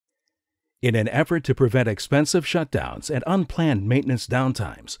In an effort to prevent expensive shutdowns and unplanned maintenance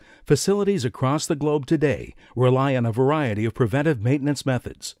downtimes, facilities across the globe today rely on a variety of preventive maintenance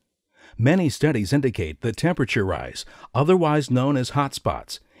methods. Many studies indicate that temperature rise, otherwise known as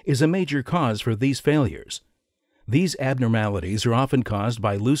hotspots, is a major cause for these failures. These abnormalities are often caused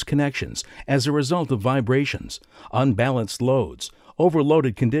by loose connections as a result of vibrations, unbalanced loads,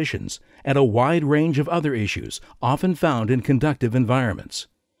 overloaded conditions, and a wide range of other issues often found in conductive environments.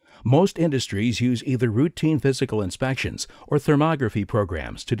 Most industries use either routine physical inspections or thermography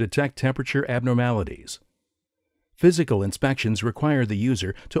programs to detect temperature abnormalities. Physical inspections require the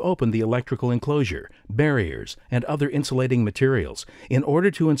user to open the electrical enclosure, barriers, and other insulating materials in order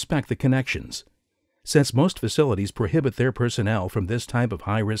to inspect the connections. Since most facilities prohibit their personnel from this type of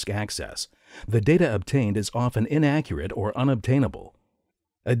high-risk access, the data obtained is often inaccurate or unobtainable.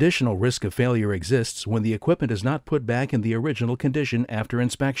 Additional risk of failure exists when the equipment is not put back in the original condition after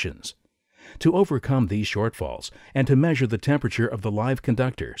inspections. To overcome these shortfalls and to measure the temperature of the live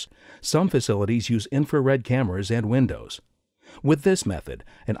conductors, some facilities use infrared cameras and windows. With this method,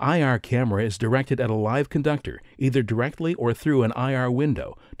 an IR camera is directed at a live conductor either directly or through an IR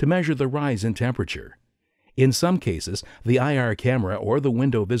window to measure the rise in temperature. In some cases, the IR camera or the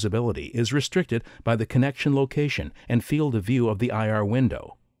window visibility is restricted by the connection location and field of view of the IR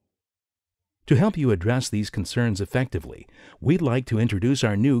window. To help you address these concerns effectively, we'd like to introduce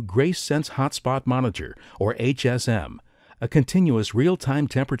our new Grace Sense Hotspot Monitor, or HSM, a continuous real-time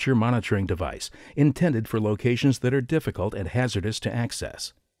temperature monitoring device intended for locations that are difficult and hazardous to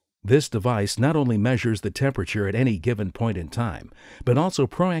access. This device not only measures the temperature at any given point in time, but also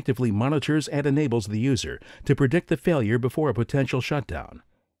proactively monitors and enables the user to predict the failure before a potential shutdown.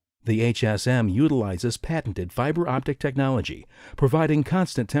 The HSM utilizes patented fiber optic technology, providing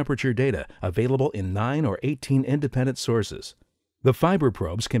constant temperature data available in 9 or 18 independent sources. The fiber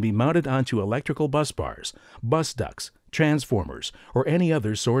probes can be mounted onto electrical bus bars, bus ducts, transformers, or any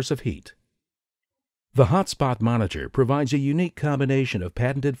other source of heat. The Hotspot Monitor provides a unique combination of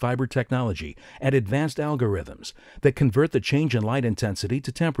patented fiber technology and advanced algorithms that convert the change in light intensity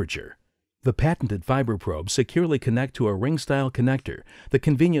to temperature. The patented fiber probes securely connect to a ring-style connector that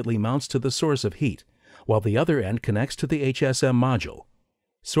conveniently mounts to the source of heat, while the other end connects to the HSM module.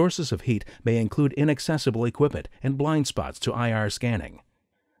 Sources of heat may include inaccessible equipment and blind spots to IR scanning.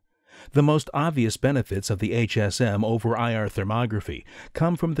 The most obvious benefits of the HSM over IR thermography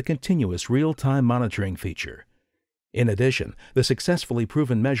come from the continuous real-time monitoring feature. In addition, the successfully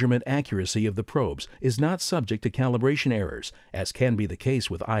proven measurement accuracy of the probes is not subject to calibration errors, as can be the case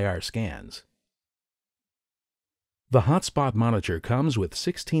with IR scans. The Hotspot Monitor comes with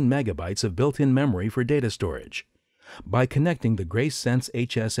 16 megabytes of built-in memory for data storage. By connecting the Grace Sense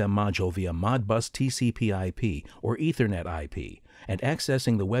HSM module via Modbus TCP/IP or Ethernet IP and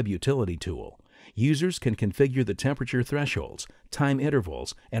accessing the web utility tool, users can configure the temperature thresholds, time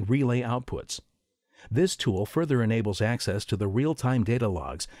intervals, and relay outputs. This tool further enables access to the real-time data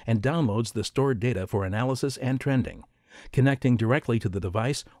logs and downloads the stored data for analysis and trending, connecting directly to the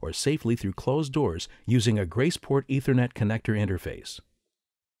device or safely through closed doors using a GracePort Ethernet connector interface.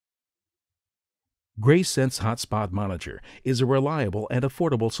 Grace Sense Hotspot Monitor is a reliable and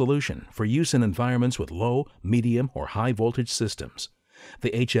affordable solution for use in environments with low, medium, or high voltage systems.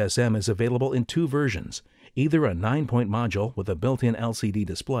 The HSM is available in 2 versions, either a 9-point module with a built-in LCD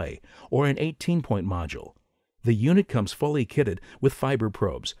display or an 18-point module. The unit comes fully kitted with fiber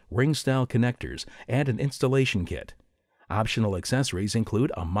probes, ring-style connectors, and an installation kit. Optional accessories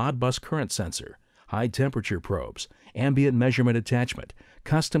include a Modbus current sensor, high-temperature probes, ambient measurement attachment,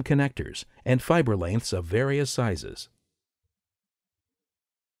 custom connectors, and fiber lengths of various sizes.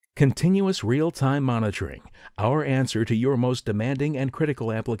 Continuous real-time monitoring, our answer to your most demanding and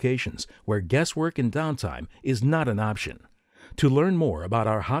critical applications where guesswork and downtime is not an option. To learn more about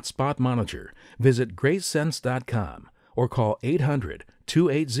our Hotspot Monitor, visit gracesense.com or call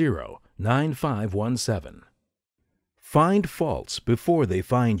 800-280-9517. Find faults before they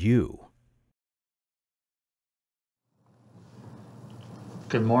find you.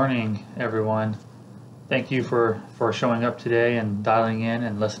 Good morning, everyone. Thank you for showing up today and dialing in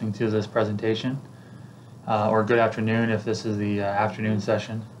and listening to this presentation. Or good afternoon if this is the afternoon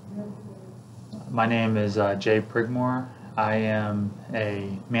session. My name is Jay Prigmore. I am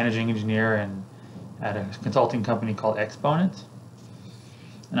a managing engineer at a consulting company called Exponent.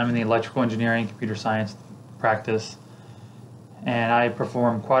 And I'm in the electrical engineering, computer science practice. And I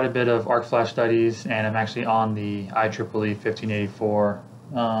perform quite a bit of arc flash studies, and I'm actually on the IEEE 1584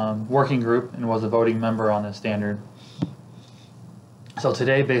 working group and was a voting member on this standard. So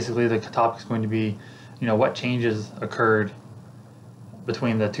today basically the topic is going to be, what changes occurred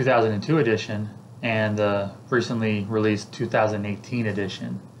between the 2002 edition and the recently released 2018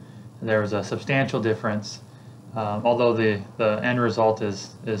 edition. There was a substantial difference, although the end result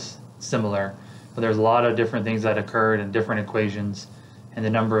is similar, but there's a lot of different things that occurred and different equations and the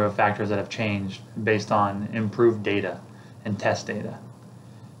number of factors that have changed based on improved data and test data.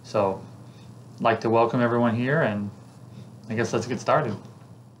 So I'd like to welcome everyone here, and I guess let's get started.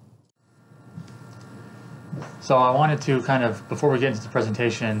 So I wanted to kind of, before we get into the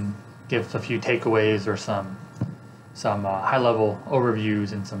presentation, give a few takeaways or some high-level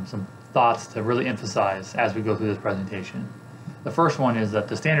overviews and some thoughts to really emphasize as we go through this presentation. The first one is that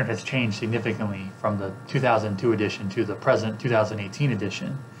the standard has changed significantly from the 2002 edition to the present 2018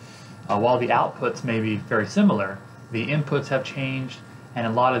 edition. While the outputs may be very similar, the inputs have changed, and a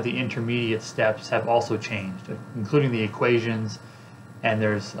lot of the intermediate steps have also changed, including the equations. And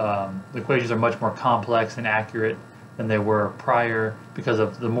the equations are much more complex and accurate than they were prior because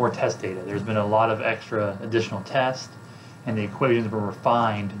of the more test data. There's been a lot of extra additional tests, and the equations were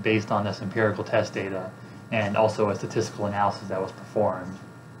refined based on this empirical test data and also a statistical analysis that was performed.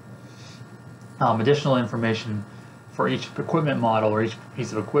 Additional information for each equipment model or each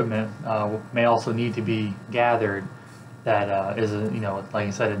piece of equipment may also need to be gathered that is, like I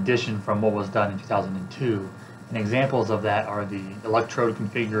said, addition from what was done in 2002. And examples of that are the electrode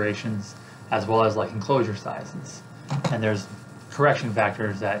configurations as well as like enclosure sizes. And there's correction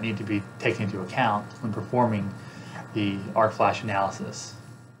factors that need to be taken into account when performing the arc flash analysis.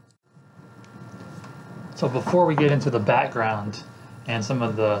 So before we get into the background and some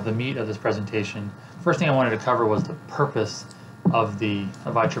of the meat of this presentation, first thing I wanted to cover was the purpose of IEEE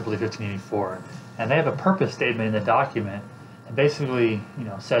 1584. And they have a purpose statement in the document that basically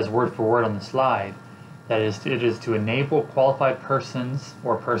says word for word on the slide that it is to enable qualified persons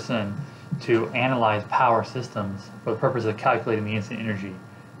or person to analyze power systems for the purpose of calculating the instant energy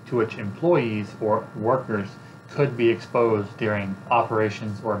to which employees or workers could be exposed during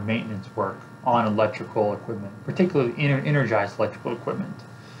operations or maintenance work on electrical equipment, particularly energized electrical equipment.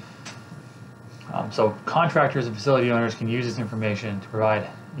 So contractors and facility owners can use this information to provide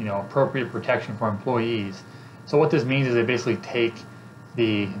appropriate protection for employees. So what this means is they basically take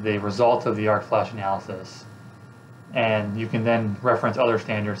the results of the arc flash analysis, and you can then reference other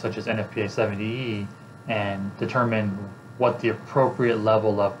standards such as NFPA 70E and determine what the appropriate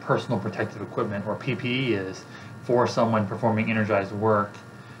level of personal protective equipment or PPE is for someone performing energized work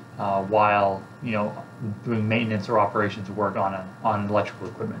while doing maintenance or operations work on electrical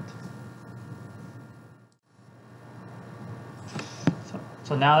equipment.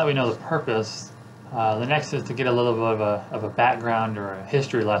 So now that we know the purpose, the next is to get a little bit of a background or a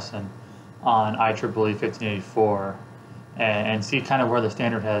history lesson on IEEE 1584 and see kind of where the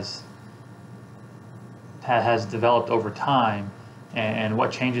standard has developed over time and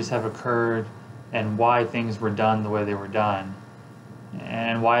what changes have occurred and why things were done the way they were done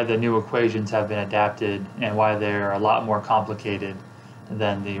and why the new equations have been adapted and why they're a lot more complicated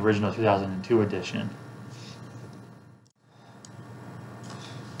than the original 2002 edition.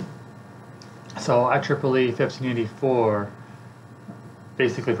 So IEEE 1584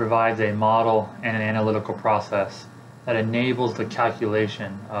 basically provides a model and an analytical process that enables the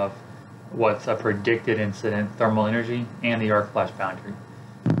calculation of what's a predicted incident thermal energy and the arc flash boundary.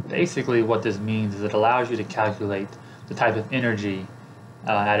 Basically what this means is it allows you to calculate the type of energy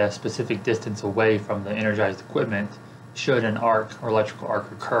at a specific distance away from the energized equipment should an arc or electrical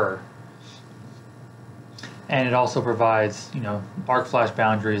arc occur. And it also provides arc flash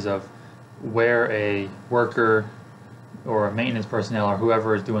boundaries of where a worker or a maintenance personnel or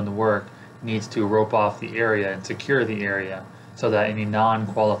whoever is doing the work needs to rope off the area and secure the area so that any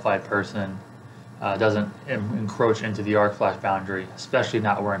non-qualified person doesn't encroach into the arc flash boundary, especially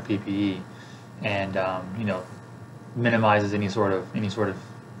not wearing PPE, and minimizes any sort of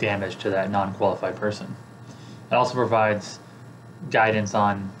damage to that non-qualified person. It also provides guidance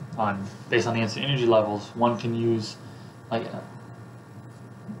on based on the instant energy levels. One can use like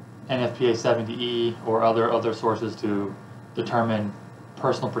NFPA 70E or other sources to determine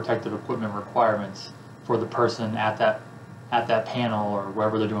personal protective equipment requirements for the person at that panel or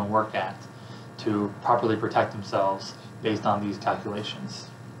wherever they're doing work at to properly protect themselves based on these calculations.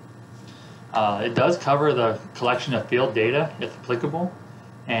 It does cover the collection of field data if applicable,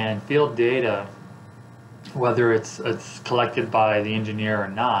 and field data, whether it's collected by the engineer or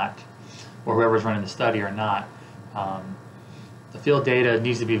not, or whoever's running the study or not, the field data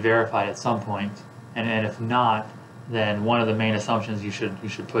needs to be verified at some point, and if not, then one of the main assumptions you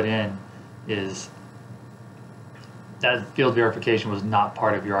should put in is that field verification was not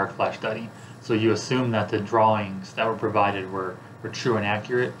part of your arc flash study. So you assume that the drawings that were provided were true and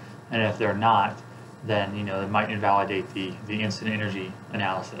accurate, and if they're not, then it might invalidate the incident energy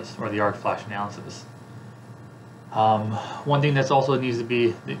analysis or the arc flash analysis. One thing that's also needs to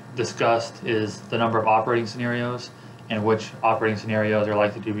be discussed is the number of operating scenarios and which operating scenarios are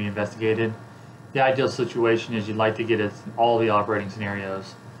likely to be investigated. The ideal situation is you'd like to get all the operating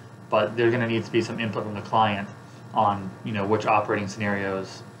scenarios, but there's going to need to be some input from the client on which operating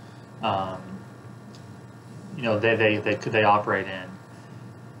scenarios they operate in.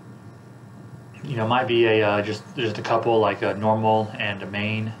 Might be just a couple, like a normal and a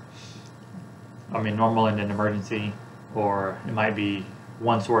main. Normal and an emergency, or it might be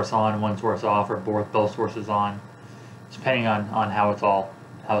one source on, one source off, or both sources on, depending on how it's all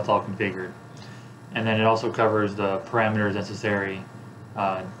configured. And then it also covers the parameters necessary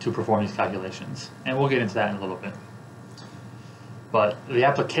to perform these calculations, and we'll get into that in a little bit. But the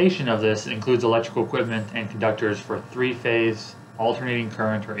application of this includes electrical equipment and conductors for three-phase alternating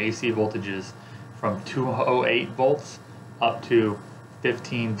current or AC voltages from 208 volts up to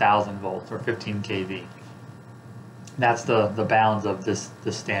 15,000 volts or 15 kV. That's the bounds of this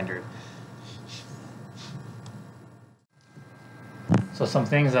standard. So some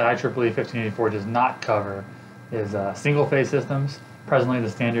things that IEEE 1584 does not cover is single-phase systems. Presently the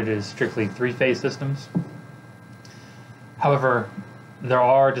standard is strictly three-phase systems. However, there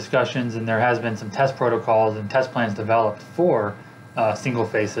are discussions and there has been some test protocols and test plans developed for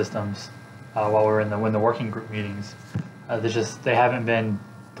single-phase systems while we're in the working group meetings. They haven't been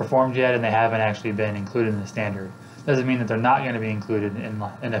performed yet, and they haven't actually been included in the standard. Doesn't mean that they're not going to be included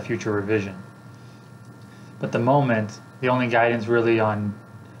in a future revision. But at the moment, the only guidance really on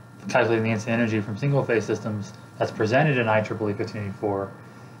calculating the incident energy from single-phase systems that's presented in IEEE 1584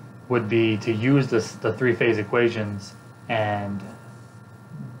 would be to use the three-phase equations, and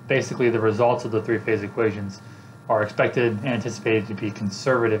basically the results of the three-phase equations are expected and anticipated to be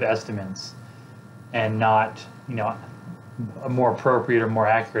conservative estimates and not more appropriate or more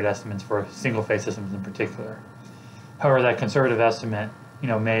accurate estimates for single-phase systems in particular. However, that conservative estimate,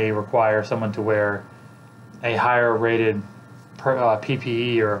 may require someone to wear a higher rated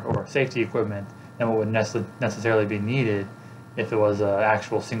PPE or safety equipment than what would necessarily be needed if it was an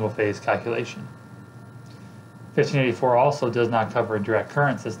actual single-phase calculation. 1584 also does not cover direct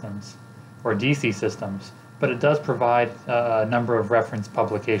current systems or DC systems, but it does provide a number of reference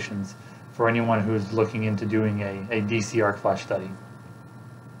publications for anyone who's looking into doing a DC arc flash study.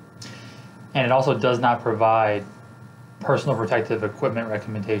 And it also does not provide personal protective equipment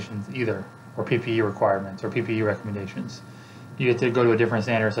recommendations either, or PPE requirements or PPE recommendations. You get to go to a different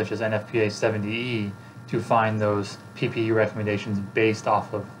standard such as NFPA 70E to find those PPE recommendations based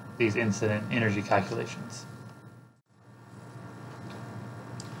off of these incident energy calculations.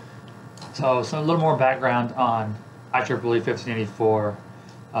 So a little more background on IEEE 1584,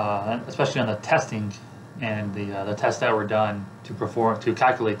 especially on the testing and the tests that were done to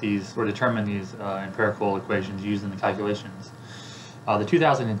calculate these or determine these empirical equations used in the calculations. The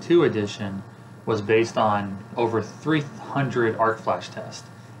 2002 edition was based on over 300 arc flash tests,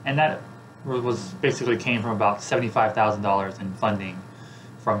 and that basically came from about $75,000 in funding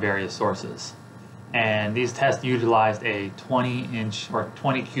from various sources. And these tests utilized a 20-inch or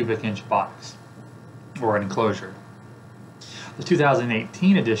 20 cubic inch box or an enclosure. The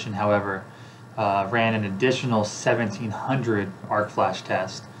 2018 edition, however, ran an additional 1,700 arc flash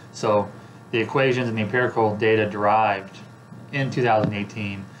tests. So the equations and the empirical data derived in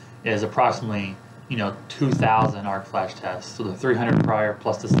 2018 is approximately 2,000 arc flash tests. So the 300 prior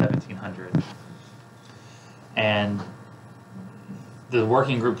plus the 1,700. And the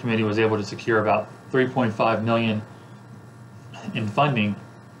working group committee was able to secure about $3.5 million in funding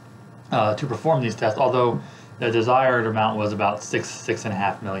to perform these tests, although the desired amount was about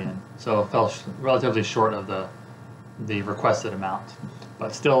 $6.5 million. So it fell relatively short of the requested amount,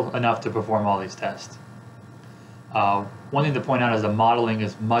 but still enough to perform all these tests. One thing to point out is the modeling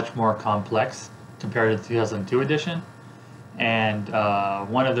is much more complex compared to the 2002 edition, and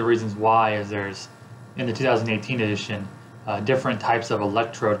one of the reasons why is there's, in the 2018 edition, different types of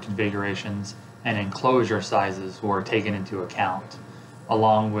electrode configurations and enclosure sizes were taken into account,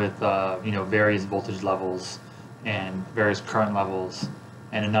 along with various voltage levels and various current levels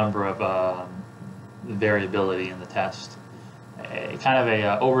and a number of variability in the test. Kind of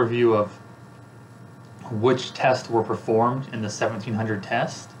a overview of which tests were performed in the 1,700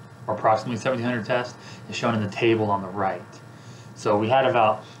 tests, or approximately 1,700 tests, is shown in the table on the right. So we had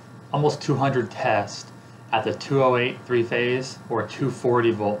about almost 200 tests at the 208 three-phase or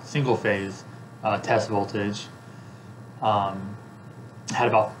 240 volt single-phase test voltage. Had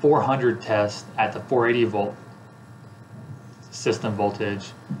about 400 tests at the 480 volt system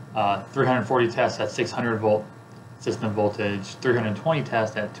voltage, 340 tests at 600 volt system voltage, 320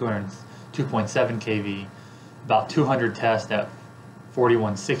 tests at 2.7 kV, about 200 tests at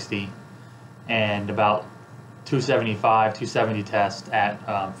 4160, and about 270 tests at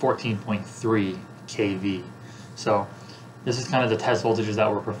 14.3 kV. So this is kind of the test voltages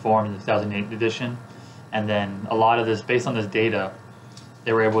that were performed in the 2008 edition. And then a lot of this, based on this data,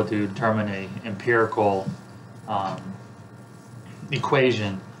 they were able to determine a empirical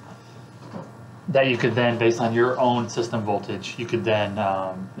equation that you could then, based on your own system voltage, you could then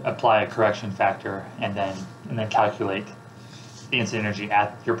apply a correction factor and then calculate the incident energy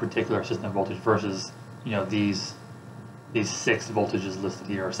at your particular system voltage versus, you know, these 6 voltages listed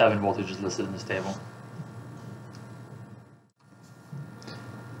here, or 7 voltages listed in this table.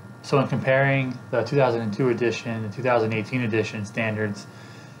 So in comparing the 2002 edition and 2018 edition standards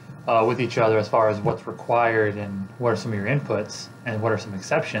with each other as far as what's required and what are some of your inputs and what are some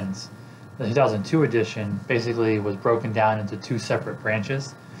exceptions, the 2002 edition basically was broken down into 2 separate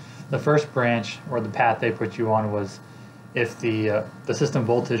branches. The first branch, or the path they put you on, was if the system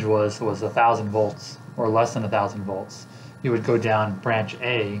voltage was 1,000 volts or less than 1,000 volts, you would go down branch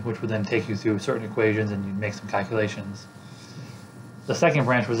A, which would then take you through certain equations and you'd make some calculations. The second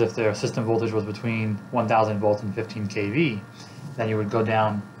branch was if the system voltage was between 1,000 volts and 15 kV, then you would go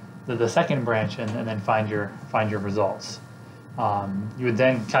down the second branch and then find your results. You would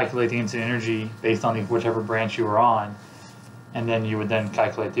then calculate the incident energy based on whichever branch you were on, and then you would then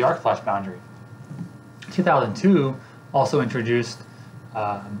calculate the arc flash boundary. 2002 also introduced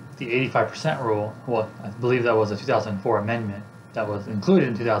the 85% rule. Well, I believe that was a 2004 amendment that was included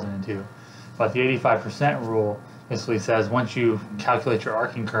in 2002, but the 85% rule basically says once you calculate your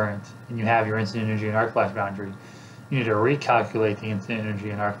arcing current and you have your incident energy and arc flash boundary, you need to recalculate the incident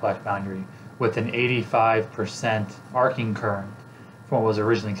energy and arc flash boundary with an 85% arcing current from what was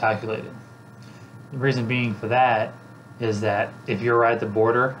originally calculated. The reason being for that is that if you're right at the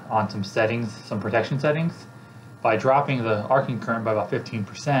border on some settings, some protection settings, by dropping the arcing current by about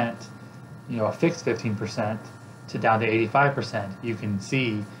 15%, you know, a fixed 15% to down to 85%, you can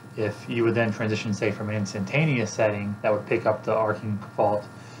see if you would then transition, say, from an instantaneous setting that would pick up the arcing fault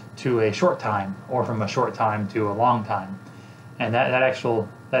to a short time, or from a short time to a long time. And that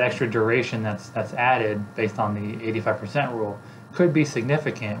extra duration that's added based on the 85% rule could be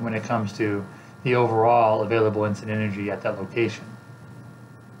significant when it comes to the overall available incident energy at that location.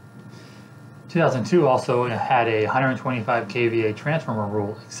 2002 also had a 125 kVA transformer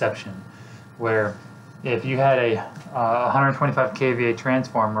rule exception, where if you had a 125 kVA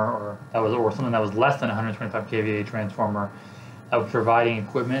transformer, or something that was less than 125 kVA transformer that was providing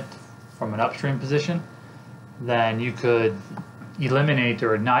equipment from an upstream position, then you could eliminate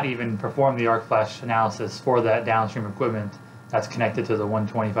or not even perform the arc flash analysis for that downstream equipment that's connected to the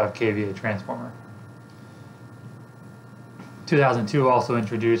 125 kVA transformer. 2002 also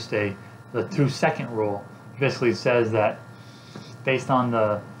introduced the 2-second rule. It basically says that based on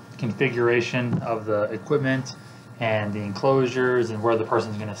the configuration of the equipment and the enclosures and where the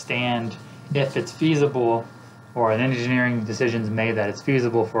person's going to stand, if it's feasible, or an engineering decision is made that it's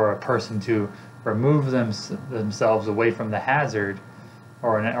feasible for a person to remove themselves away from the hazard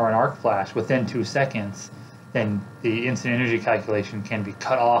or an arc flash within 2 seconds, then the incident energy calculation can be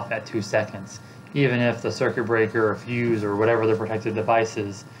cut off at 2 seconds, even if the circuit breaker or fuse or whatever the protective device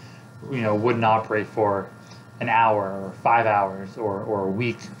is, you know, wouldn't operate for an hour or 5 hours or a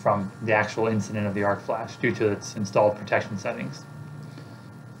week from the actual incident of the arc flash due to its installed protection settings.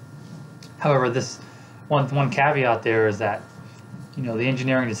 However, this one caveat there is that, you know, the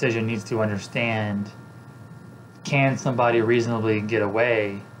engineering decision needs to understand, can somebody reasonably get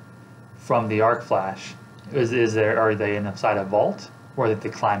away from the arc flash? Are they inside a vault where they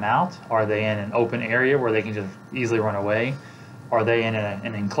climb out? Are they in an open area where they can just easily run away? Are they in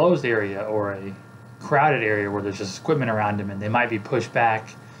an enclosed area or a crowded area where there's just equipment around them and they might be pushed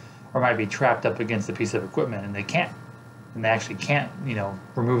back or might be trapped up against a piece of equipment and they actually can't, you know,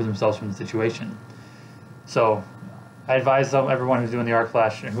 remove themselves from the situation? So I advise everyone who's doing the arc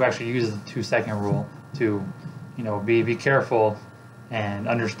flash, who actually uses the 2-second rule, to, you know, be careful and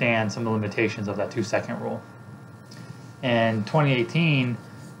understand some of the limitations of that 2-second rule. In 2018,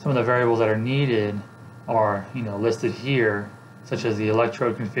 some of the variables that are needed are, you know, listed here, such as the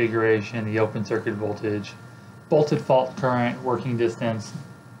electrode configuration, the open circuit voltage, bolted fault current, working distance,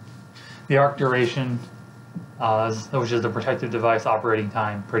 the arc duration, which is the protective device operating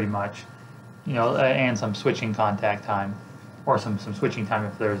time, pretty much, you know, and some switching contact time, or some switching time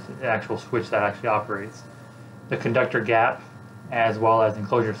if there's an actual switch that actually operates, the conductor gap, as well as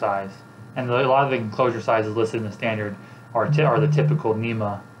enclosure size. And a lot of the enclosure sizes listed in the standard are the typical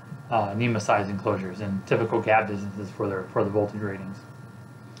NEMA size enclosures and typical gap distances for the voltage ratings.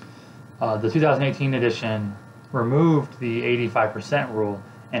 The 2018 edition removed the 85% rule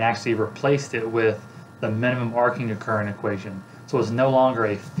and actually replaced it with the minimum arcing current equation. So it's no longer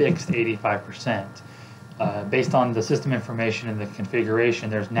a fixed 85%. Based on the system information and the configuration,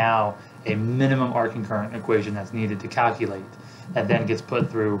 there's now a minimum arcing current equation that's needed to calculate, that then gets put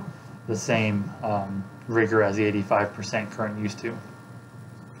through the same rigor as the 85% current used to.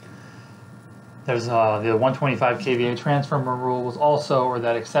 There's the 125 kVA transformer rule was also, or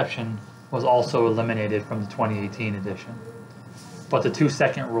that exception was also eliminated from the 2018 edition. But the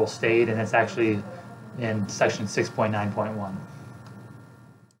 2-second rule stayed, and it's actually in section 6.9.1.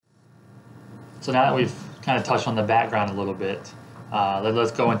 So now that we've kind of touched on the background a little bit,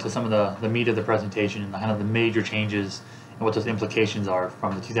 let's go into some of the meat of the presentation and kind of the major changes and what those implications are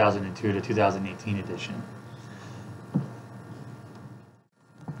from the 2002 to 2018 edition.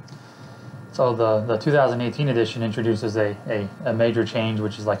 So the 2018 edition introduces a major change,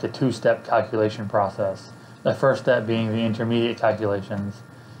 which is like a 2-step calculation process. The first step being the intermediate calculations,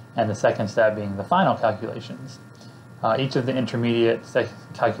 and the second step being the final calculations. Each of the intermediate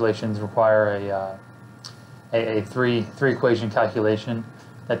calculations require a three equation calculation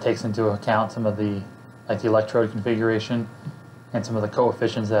that takes into account some of the electrode configuration and some of the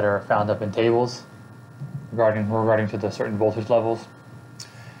coefficients that are found up in tables regarding to the certain voltage levels.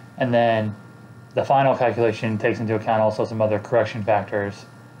 And then the final calculation takes into account also some other correction factors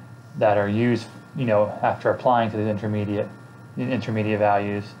that are used, after applying to the intermediate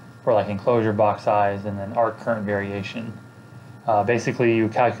values for like enclosure box size and then arc current variation. Basically, you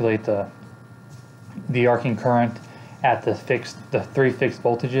calculate the arcing current at the 3 fixed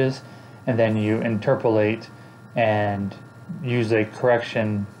voltages, and then you interpolate and use a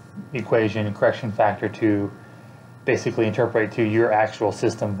correction equation and correction factor to basically interpolate to your actual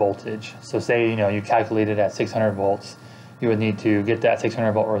system voltage. So say you calculated at 600 volts, you would need to get that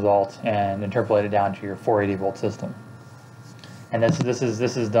 600 volt result and interpolate it down to your 480 volt system. And this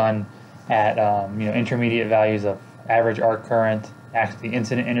is done at intermediate values of average arc current, the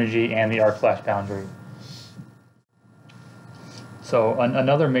incident energy, and the arc flash boundary. So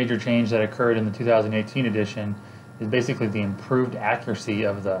another major change that occurred in the 2018 edition is basically the improved accuracy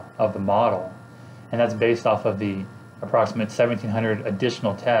of the model, and that's based off of the approximate 1,700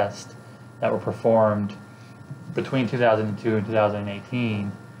 additional tests that were performed between 2002 and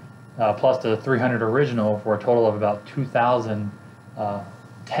 2018, plus the 300 original, for a total of about 2,000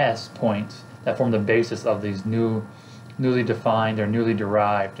 test points that form the basis of these newly defined or newly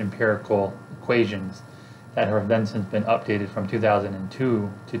derived empirical equations that have then since been updated from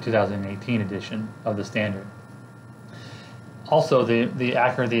 2002 to 2018 edition of the standard. Also,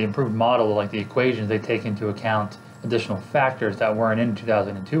 the improved model, like the equations, they take into account additional factors that weren't in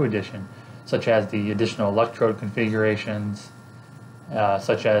 2002 edition, such as the additional electrode configurations,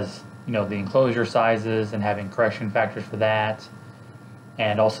 such as the enclosure sizes and having correction factors for that,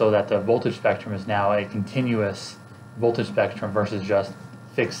 and also that the voltage spectrum is now a continuous voltage spectrum versus just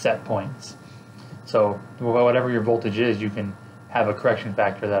fixed set points. So whatever your voltage is, you can have a correction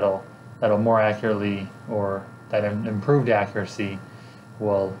factor that'll more accurately, or that improved accuracy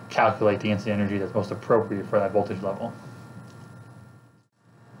will calculate the incident energy that's most appropriate for that voltage level.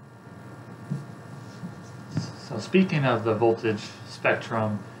 So speaking of the voltage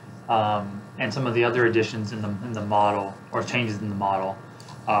spectrum and some of the other additions in the model, or changes in the model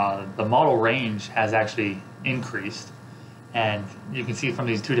range has actually increased, and you can see from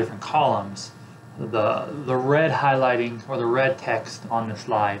these two different columns, the red highlighting, or the red text on the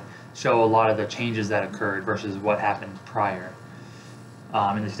slide, show a lot of the changes that occurred versus what happened prior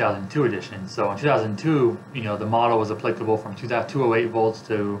in the 2002 edition. So in 2002, the model was applicable from 208 volts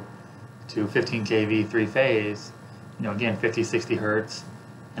to 15 kV 3-phase, again 50-60 hertz,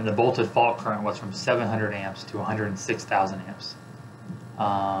 and the voltage fault current was from 700 amps to 106,000 amps.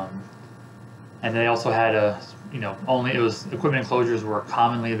 And they also had equipment enclosures were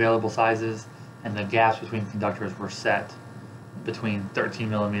commonly available sizes, and the gaps between conductors were set between 13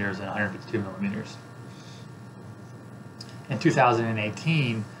 millimeters and 152 millimeters. In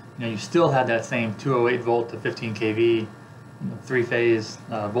 2018, you still had that same 208 volt to 15 kV 3-phase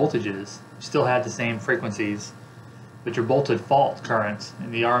voltages. You still had the same frequencies, but your voltage fault currents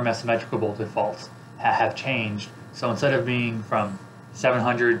and the RMS symmetrical voltage faults have changed. So instead of being from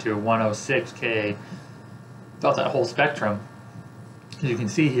 700 to 106 K throughout that whole spectrum, as you can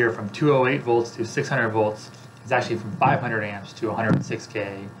see here, from 208 volts to 600 volts is actually from 500 amps to 106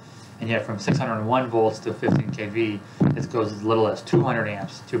 K, and yet from 601 volts to 15 kV, it goes as little as 200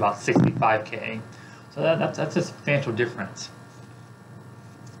 amps to about 65 K, So that's a substantial difference.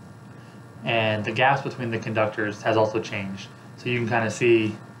 And the gaps between the conductors has also changed. So you can kind of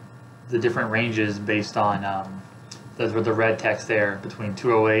see the different ranges based on the red text there between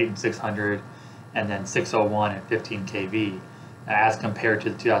 208 and 600, and then 601 and 15 kV as compared to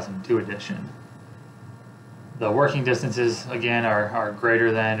the 2002 edition. The working distances, again, are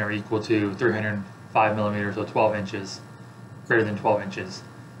greater than or equal to 305 millimeters, so 12 inches, greater than 12 inches.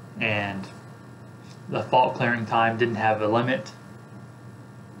 And the fault clearing time didn't have a limit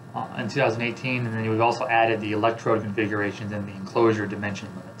in 2018, and then we've also added the electrode configurations and the enclosure dimension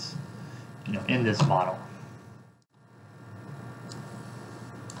limits, in this model.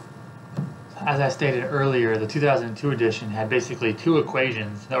 As I stated earlier, the 2002 edition had basically two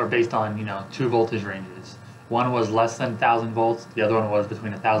equations that were based on, two voltage ranges. One was less than 1,000 volts, the other one was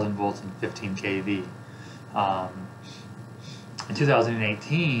between 1,000 volts and 15 kV. In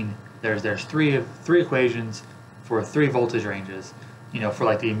 2018, there's three equations for three voltage ranges, for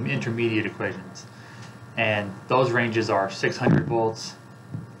like the intermediate equations. And those ranges are 600 volts,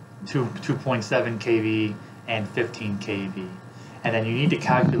 2.7 kV, and 15 kV. And then you need to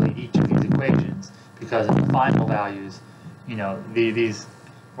calculate each of these equations, because in the final values, these,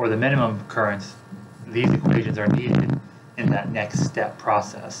 or the minimum currents, these equations are needed in that next step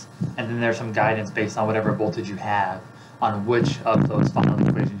process. And then there's some guidance based on whatever voltage you have on which of those final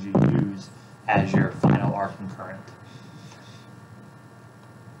equations you use as your final arcing current.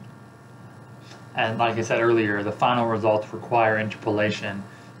 And like I said earlier, the final results require interpolation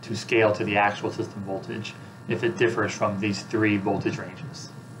to scale to the actual system voltage if it differs from these three voltage ranges.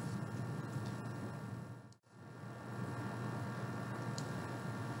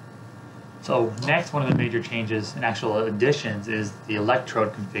 So next, one of the major changes and actual additions is the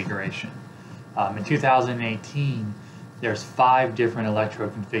electrode configuration. In 2018, there's 5 different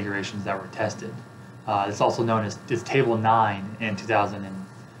electrode configurations that were tested. It's also known as Table 9 in IEEE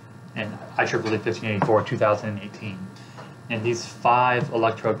 1584 2018. And these 5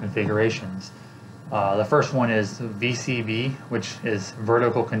 electrode configurations, the first one is VCB, which is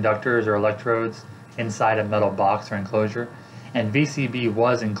vertical conductors or electrodes inside a metal box or enclosure. And VCB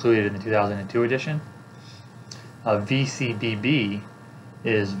was included in the 2002 edition. VCBB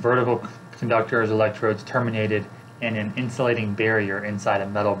is vertical conductors, electrodes terminated in an insulating barrier inside a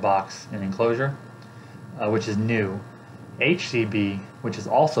metal box and enclosure, which is new. HCB, which is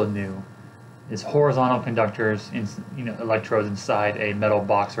also new, is horizontal conductors, electrodes inside a metal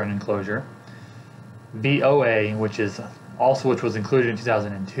box or an enclosure. VOA, which was included in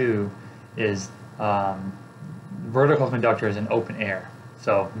 2002, is vertical conductors in open air.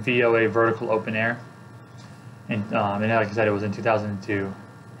 So VOA, vertical open air, and like I said, it was in 2002.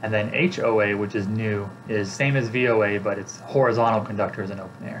 And then HOA, which is new, is same as VOA, but it's horizontal conductors in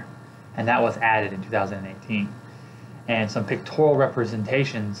open air, and that was added in 2018. And some pictorial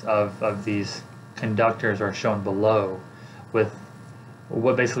representations of these conductors are shown below, with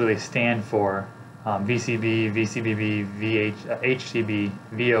what basically they stand for: VCB, VCBB, HCB,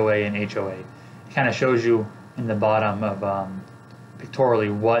 VOA, and HOA. It kind of shows you in the bottom of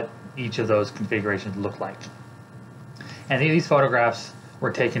pictorially what each of those configurations look like. And these photographs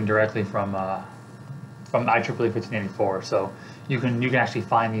were taken directly from IEEE 1584, so you can actually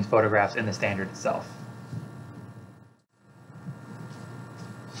find these photographs in the standard itself.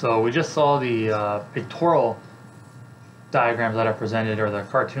 So we just saw the pictorial diagrams that are presented, or the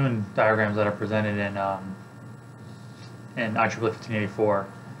cartoon diagrams that are presented in IEEE 1584.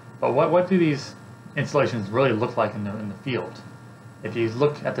 But what do these installations really look like in the field? If you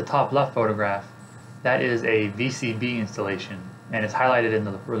look at the top left photograph, that is a VCB installation, and it's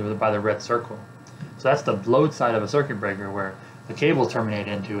highlighted by the red circle. So that's the load side of a circuit breaker, where the cables terminate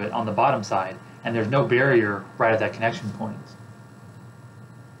into it on the bottom side, and there's no barrier right at that connection point.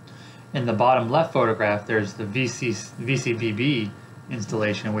 In the bottom left photograph, there's the VCBB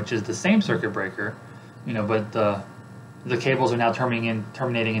installation, which is the same circuit breaker, but the cables are now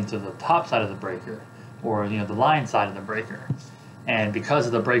terminating into the top side of the breaker, or the line side of the breaker. And because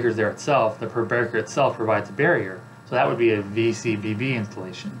of the breakers there itself, the breaker itself provides a barrier, so that would be a VCBB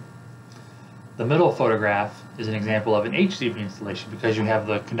installation. The middle photograph is an example of an HCB installation, because you have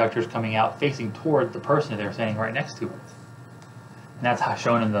the conductors coming out facing toward the person they're standing right next to it. And that's how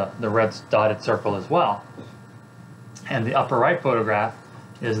shown in the red dotted circle as well. And the upper right photograph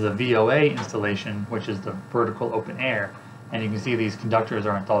is the VOA installation, which is the vertical open air. And you can see these conductors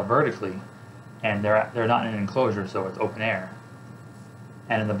are installed vertically, and they're not in an enclosure, so it's open air.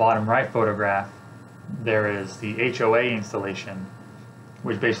 And in the bottom right photograph, there is the HOA installation,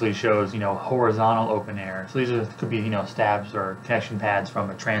 which basically shows horizontal open air. So these could be stabs or connection pads from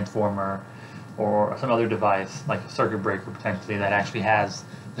a transformer, or some other device like a circuit breaker potentially that actually has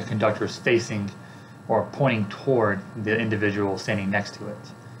the conductors facing or pointing toward the individual standing next to it.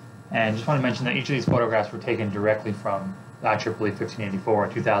 And just want to mention that each of these photographs were taken directly from IEEE 1584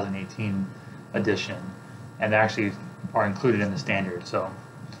 2018 edition, and they actually are included in the standard. So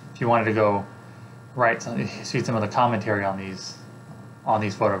if you wanted to go see some of the commentary on these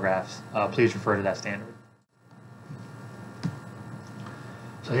photographs, please refer to that standard.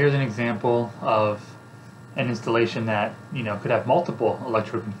 So here's an example of an installation that could have multiple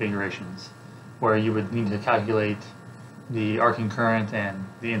electrode configurations, where you would need to calculate the arcing current and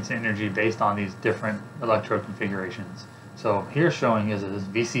the incident energy based on these different electrode configurations. So here showing is this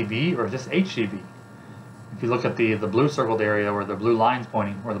VCB or just HCB. If you look at the blue circled area where the blue line's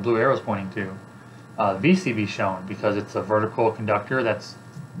pointing, or the blue arrow's pointing to, VCB shown because it's a vertical conductor that's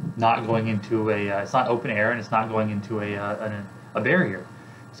not going into it's not open air and it's not going into a barrier.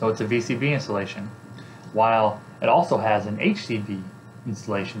 So it's a VCB installation, while it also has an HCB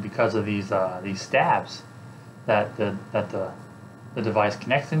installation because of these stabs that the device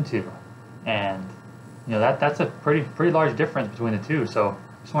connects into, and that's a pretty large difference between the two. So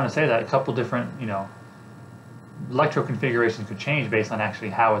just want to say that a couple different electrode configurations could change based on actually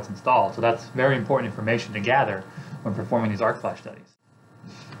how it's installed. So that's very important information to gather when performing these arc flash studies.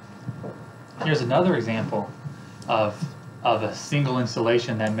 Here's another example of a single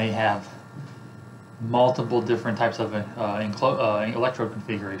installation that may have multiple different types of electrode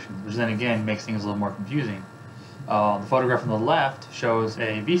configurations, which then again makes things a little more confusing. The photograph on the left shows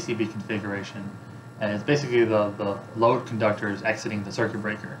a VCB configuration, and it's basically the load conductors exiting the circuit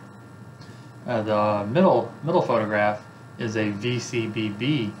breaker. The middle photograph is a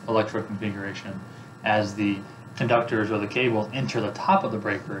VCBB electrode configuration, as the conductors or the cables enter the top of the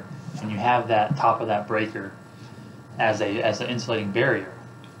breaker, and you have that top of that breaker as an insulating barrier.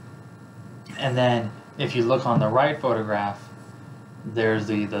 And then if you look on the right photograph, there's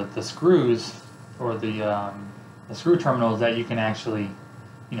the screws, or the screw terminals that you can actually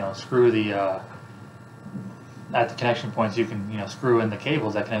screw at the connection points. You can screw in the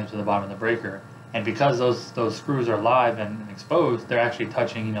cables that connect to the bottom of the breaker, and because those screws are live and exposed, they're actually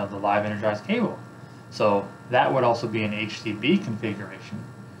touching the live energized cable. So that would also be an HCB configuration.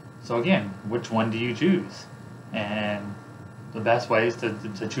 So again, which one do you choose? And the best way is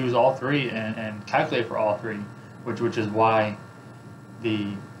to choose all three and calculate for all three, which is why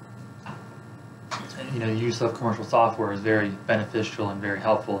the use of commercial software is very beneficial and very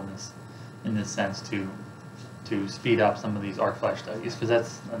helpful in this sense to speed up some of these arc flash studies, because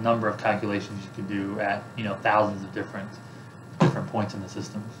that's a number of calculations you can do at thousands of different points in the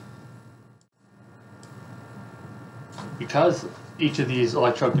system. Because each of these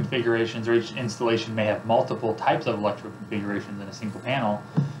electrode configurations or each installation may have multiple types of electrode configurations in a single panel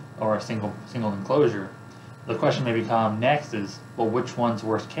or a single enclosure, the question may become next is, well, which one's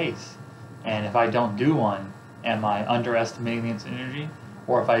worst case? And if I don't do one, am I underestimating the incident energy?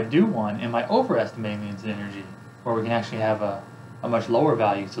 Or if I do one, am I overestimating the incident energy? Where we can actually have a much lower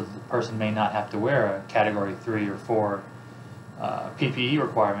value, so that the person may not have to wear a category 3 or 4 PPE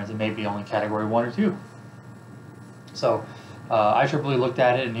requirements, and maybe only category 1 or 2. So IEEE looked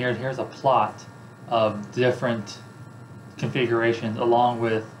at it, and here's a plot of different configurations along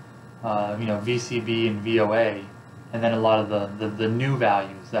with VCB and VOA, and then a lot of the new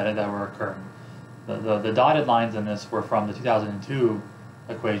values that were occurring. The dotted lines in this were from the 2002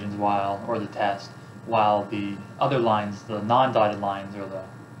 equations, or the test, while the other lines, the non-dotted lines,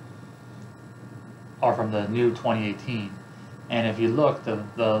 are from the new 2018. And if you look, the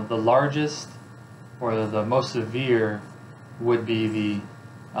largest or the most severe would be the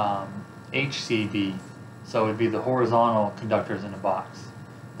HCB, so it would be the horizontal conductors in a box.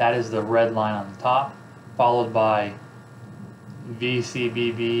 That is the red line on the top, followed by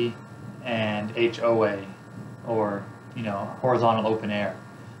VCBB and HOA, or horizontal open air.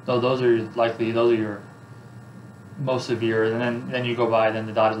 So those are your most severe, and then you go by, then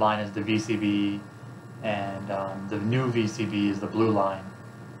the dotted line is the VCB, and the new VCB is the blue line.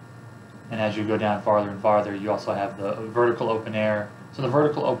 And as you go down farther and farther, you also have the vertical open air. So the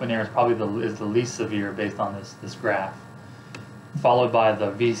vertical open air is probably the least severe based on this graph, followed by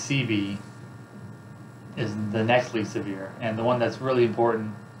the VCB is the next least severe. And the one that's really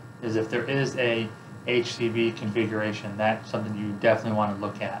important is if there is a HCB configuration, that's something you definitely want to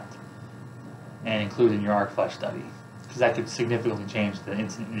look at and include in your arc flash study, because that could significantly change the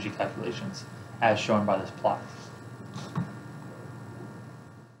incident energy calculations as shown by this plot.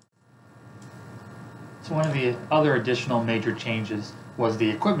 So one of the other additional major changes was the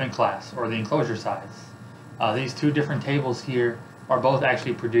equipment class, or the enclosure size. These two different tables here are both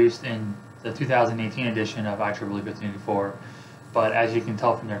actually produced in the 2018 edition of IEEE 1584, but as you can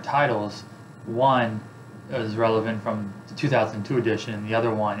tell from their titles, one is relevant from the 2002 edition, and the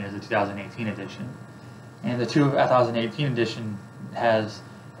other one is the 2018 edition. And the 2018 edition has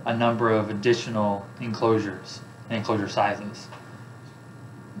a number of additional enclosures and enclosure sizes.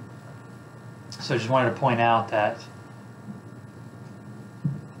 So I just wanted to point out that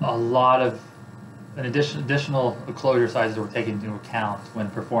a lot of additional enclosure sizes were taken into account when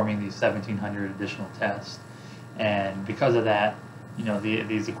performing these 1,700 additional tests. And because of that, you know,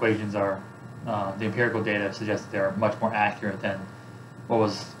 these equations are, the empirical data suggests that they're much more accurate than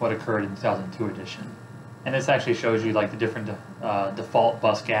what occurred in the 2002 edition. And this actually shows you like the different default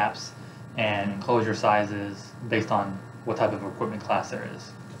bus gaps and enclosure sizes based on what type of equipment class there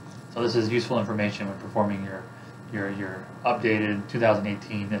is. So this is useful information when performing your updated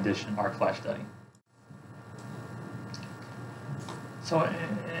 2018 edition arc flash study. So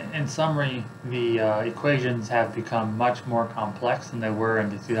in summary, the equations have become much more complex than they were in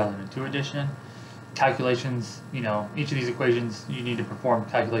the 2002 edition. Calculations, you know, each of these equations, you need to perform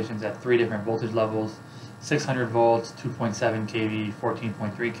calculations at 3 different voltage levels: 600 volts, 2.7 kV,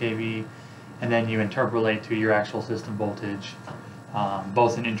 14.3 kV, and then you interpolate to your actual system voltage,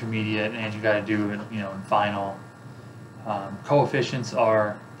 both in intermediate and you got to do it, you know, in final. Coefficients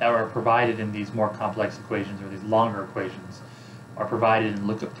that are provided in these more complex equations, or these longer equations, are provided in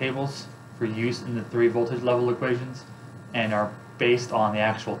lookup tables for use in the 3 voltage level equations and are based on the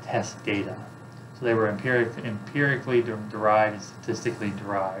actual test data. So they were empirically derived and statistically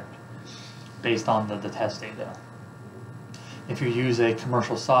derived based on the test data. If you use a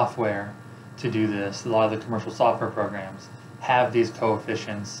commercial software to do this, a lot of the commercial software programs have these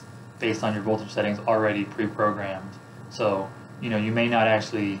coefficients based on your voltage settings already pre-programmed. So, you know, you may not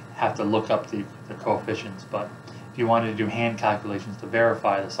actually have to look up the coefficients, but if you wanted to do hand calculations to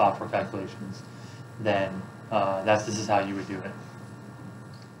verify the software calculations, then this is how you would do it.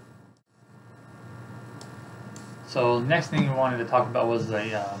 So the next thing we wanted to talk about was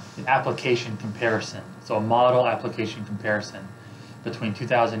an application comparison. So a model application comparison between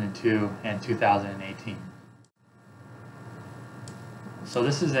 2002 and 2018. So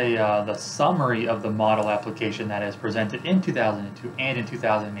this is the summary of the model application that is presented in 2002 and in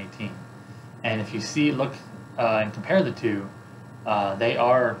 2018. And if you see, look and compare the two, they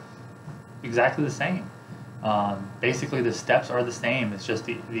are exactly the same. Basically, the steps are the same. It's just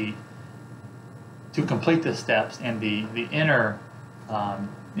to complete the steps and the inner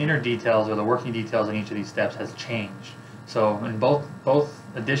details, or the working details in each of these steps, has changed. So in both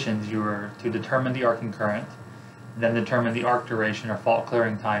editions, you were to determine the arcing current, then determine the arc duration or fault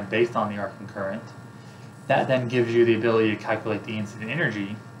clearing time based on the arcing current. That then gives you the ability to calculate the incident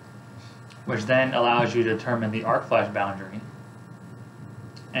energy, which then allows you to determine the arc flash boundary.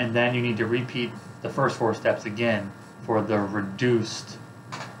 And then you need to repeat the first 4 steps again for the reduced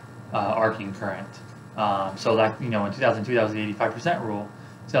arcing current. So like, you know, in 2002 that was the 85% rule.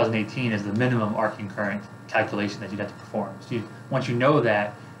 2018 is the minimum arcing current calculation that you'd have to perform. So once you know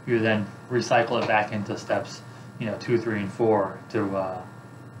that, you then recycle it back into steps, you know, 2, 3, and 4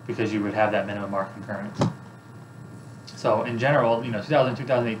 because you would have that minimum arcing current. So in general, you know, 2002,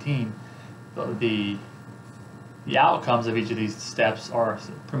 2018, the outcomes of each of these steps are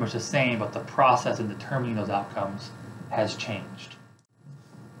pretty much the same, but the process in determining those outcomes has changed.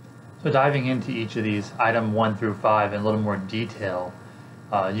 So diving into each of these, item 1 through 5, in a little more detail,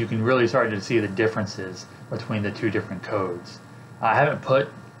 you can really start to see the differences between the 2 different codes. I haven't put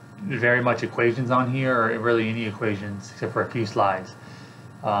very much equations on here, or really any equations except for a few slides,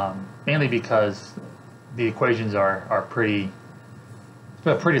 mainly because the equations are pretty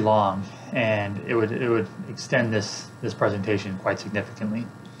long, and it would extend this presentation quite significantly.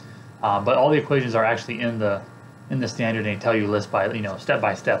 But all the equations are actually in the standard, and they tell you step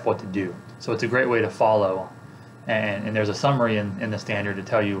by step what to do. So it's a great way to follow, and there's a summary in the standard to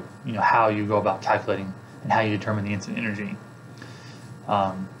tell you, how you go about calculating and how you determine the incident energy.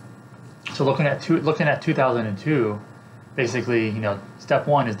 So looking at 2002, basically, step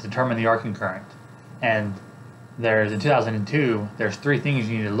 1 is determine the arcing current, and in 2002 there's 3 things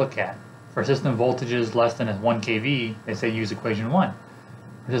you need to look at. For system voltages less than 1 kV, they say use equation 1.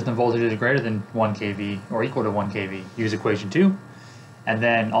 For system voltages greater than 1 kV or equal to 1 kV, use equation 2, and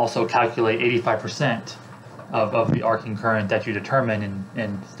then also calculate 85% of the arcing current that you determine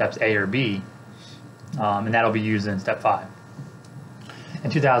in steps A or B, and that'll be used in step 5. In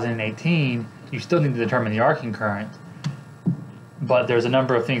 2018, you still need to determine the arcing current, but there's a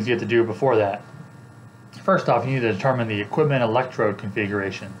number of things you have to do before that. First off, you need to determine the equipment electrode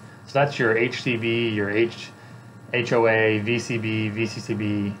configuration. So that's your HCB, your HOA, VCB,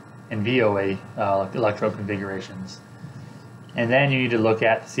 VCCB, and VOA electrode configurations. And then you need to look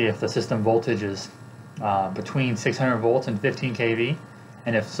at to see if the system voltage is between 600 volts and 15 kV,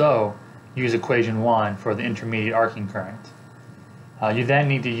 and if so, use equation 1 for the intermediate arcing current. You then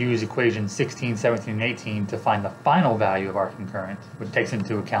need to use equations 16, 17, and 18 to find the final value of arcing current, which takes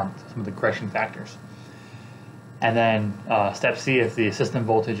into account some of the correction factors. And then step C, if the system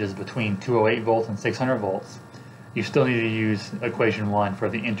voltage is between 208 volts and 600 volts, you still need to use equation 1 for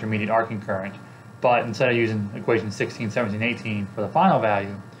the intermediate arcing current, but instead of using equation 16, 17, 18 for the final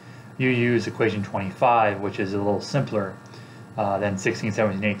value, you use equation 25, which is a little simpler than 16,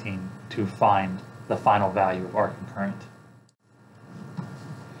 17, 18 to find the final value of arcing current.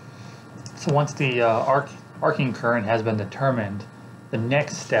 So once the arcing current has been determined, the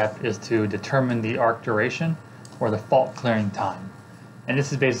next step is to determine the arc duration or the fault clearing time. And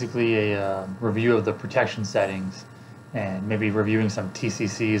this is basically a review of the protection settings and maybe reviewing some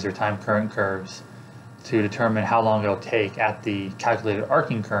TCCs or time current curves to determine how long it'll take at the calculated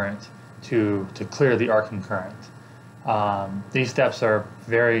arcing current to clear the arcing current. These steps are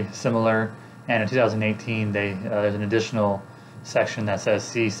very similar, and in 2018 there's an additional section that says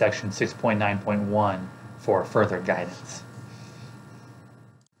see section 6.9.1 for further guidance.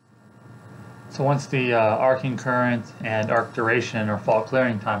 So once the arcing current and arc duration or fault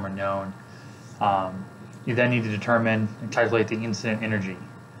clearing time are known, you then need to determine and calculate the incident energy.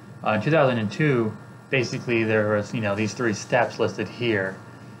 In 2002, basically there was these 3 steps listed here.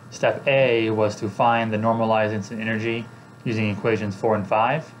 Step A was to find the normalized incident energy using equations 4 and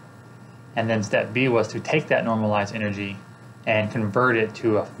 5, and then step B was to take that normalized energy and convert it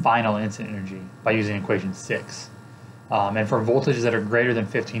to a final incident energy by using equation 6. And for voltages that are greater than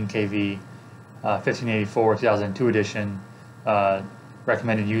 15 kV, 1584 2002 edition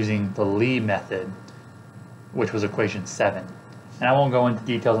recommended using the Lee method, which was equation 7. And I won't go into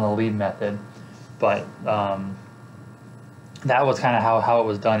details on the Lee method, but that was kind of how it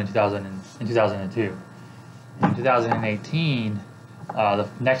was done in 2002. In 2018, the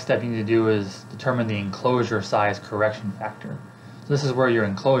next step you need to do is determine the enclosure size correction factor. So this is where your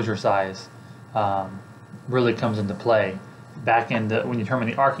enclosure size really comes into play. Back in when you determine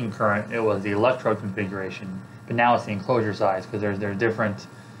the arcing current, it was the electrode configuration, but now it's the enclosure size because there are different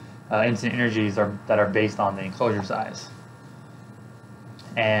incident energies that are based on the enclosure size.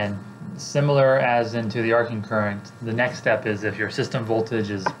 And similar as into the arcing current, the next step is if your system voltage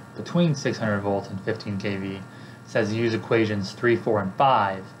is between 600 volts and 15 kV, it says use equations 3, 4, and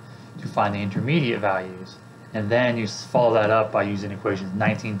 5 to find the intermediate values, and then you follow that up by using equations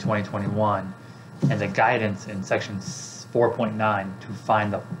 19, 20, 21, and the guidance in section 4.9 to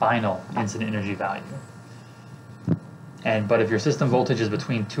find the final incident energy value. But if your system voltage is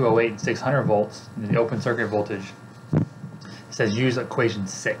between 208 and 600 volts, the open circuit voltage, it says use equation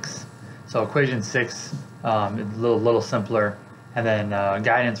 6. So equation 6 is a little simpler, and then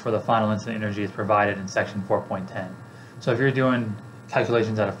guidance for the final incident energy is provided in section 4.10. So if you're doing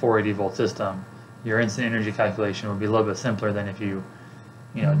calculations at a 480 volt system, your incident energy calculation would be a little bit simpler than if you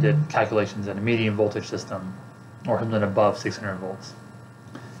did calculations at a medium voltage system or something above 600 volts.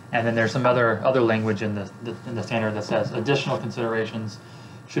 And then there's some other language in the standard that says additional considerations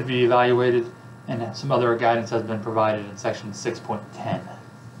should be evaluated, and some other guidance has been provided in section 6.10.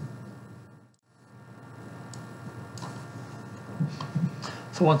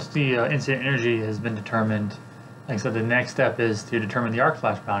 So once the incident energy has been determined, like I said, the next step is to determine the arc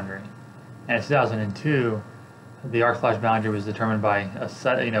flash boundary. And in 2002, the arc flash boundary was determined by a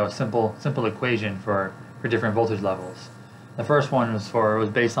simple equation for different voltage levels. The first one was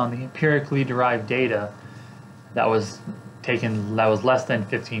based on the empirically derived data that was taken that was less than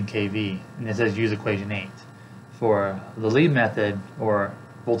 15 kV, and it says use equation 8. For the Lee method, or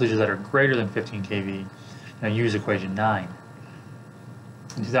voltages that are greater than 15 kV, use equation 9.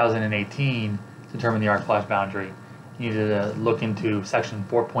 In 2018, to determine the arc flash boundary, you need to look into section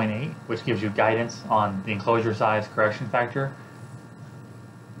 4.8, which gives you guidance on the enclosure size correction factor.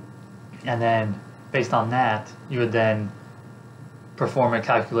 And then, based on that, you would then perform a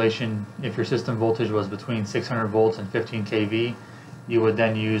calculation. If your system voltage was between 600 volts and 15 kV, you would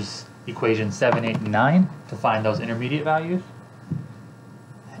then use equations 7, 8, and 9 to find those intermediate values.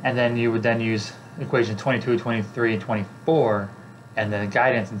 And then you would then use equations 22, 23, and 24, and the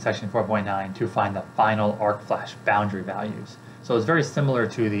guidance in section 4.9 to find the final arc flash boundary values. So it's very similar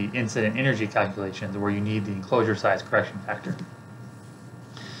to the incident energy calculations where you need the enclosure size correction factor.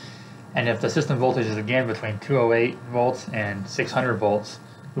 And if the system voltage is again between 208 volts and 600 volts,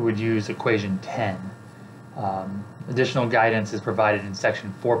 we would use equation 10. Additional guidance is provided in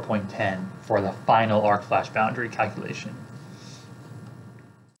section 4.10 for the final arc flash boundary calculation.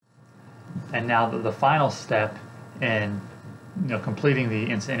 And now the final step in completing the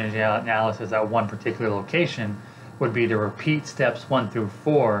instant energy analysis at one particular location would be to repeat steps 1 through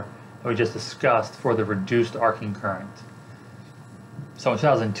 4 that we just discussed for the reduced arcing current. So in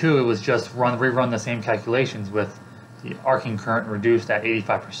 2002, it was just rerun the same calculations with the arcing current reduced at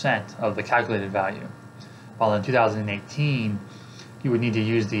 85% of the calculated value. While in 2018, you would need to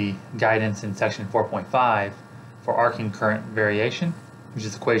use the guidance in section 4.5 for arcing current variation, which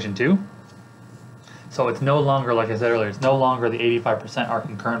is equation 2. So it's no longer, like I said earlier, it's no longer the 85%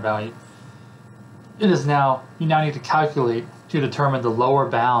 arcing current value. It is now, you now need to calculate to determine the lower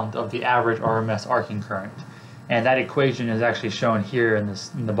bound of the average RMS arcing current. And that equation is actually shown here in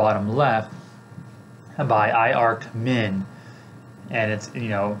the bottom left by IARC min. And it's,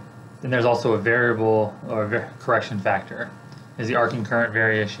 then there's also a variable or correction factor, is the arcing current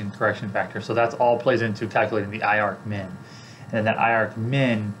variation correction factor. So that's all plays into calculating the IARC min. And then that IARC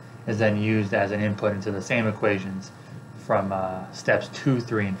min is then used as an input into the same equations from steps 2,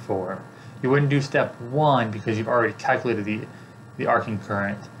 3, and 4. You wouldn't do step 1 because you've already calculated the arcing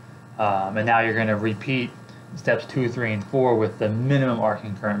current, and now you're going to repeat steps 2, 3, and 4 with the minimum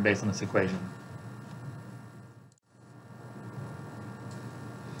arcing current based on this equation.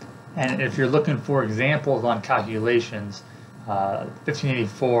 And if you're looking for examples on calculations,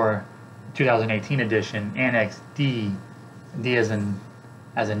 1584 2018 edition, Annex D, D as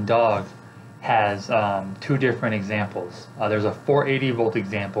in dog, has 2 different examples. There's a 480 volt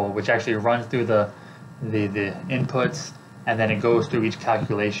example, which actually runs through the inputs, and then it goes through each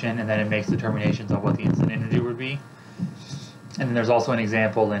calculation, and then it makes determinations on what the instant energy would be. And then there's also an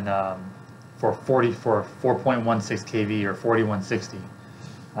example in for 4.16 kV or 4160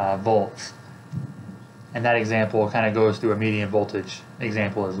 volts, and that example kind of goes through a medium voltage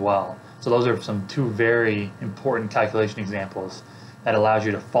example as well. So those are 2 very important calculation examples that allows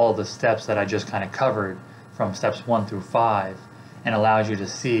you to follow the steps that I just kind of covered from steps 1 through 5, and allows you to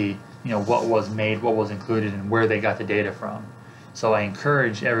see what was made, what was included, and where they got the data from. So I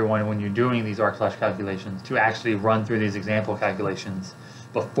encourage everyone, when you're doing these arc flash calculations, to actually run through these example calculations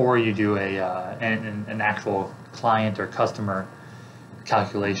before you do an actual client or customer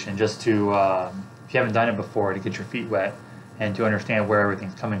calculation, just to, if you haven't done it before, to get your feet wet and to understand where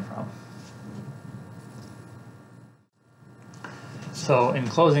everything's coming from. So in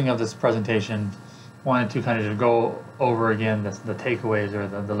closing of this presentation, wanted to kind of go over again the takeaways or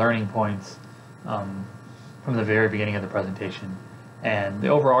the learning points from the very beginning of the presentation. And the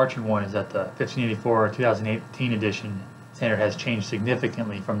overarching one is that the 1584 2018 edition standard has changed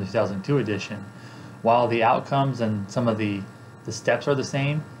significantly from the 2002 edition. While the outcomes and some of the steps are the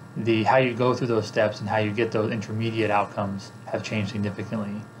same, how you go through those steps and how you get those intermediate outcomes have changed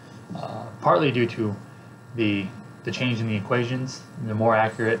significantly. Partly due to the change in the equations, the more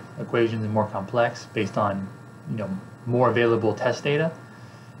accurate equations and more complex based on more available test data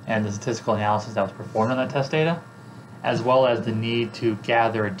and the statistical analysis that was performed on that test data, as well as the need to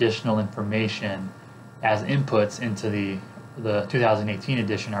gather additional information as inputs into the 2018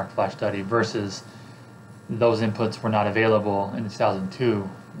 edition arc flash study versus those inputs were not available in the 2002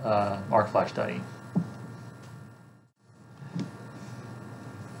 arc flash study.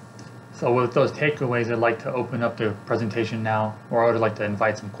 So with those takeaways, I'd like to open up the presentation now, or I would like to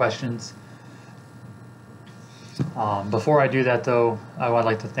invite some questions. Before I do that though, I would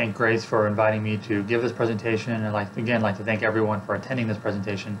like to thank Grace for inviting me to give this presentation, and like to thank everyone for attending this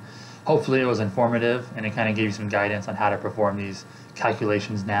presentation. Hopefully it was informative and it kind of gave you some guidance on how to perform these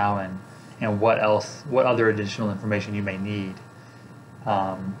calculations now, and what other additional information you may need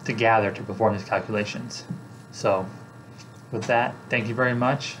to gather to perform these calculations. So with that, thank you very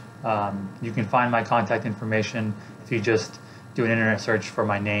much. You can find my contact information if you just do an internet search for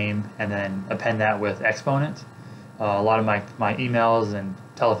my name and then append that with exponent. A lot of my emails and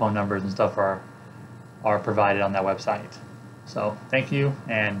telephone numbers and stuff are provided on that website. So thank you,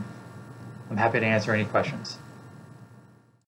 and I'm happy to answer any questions.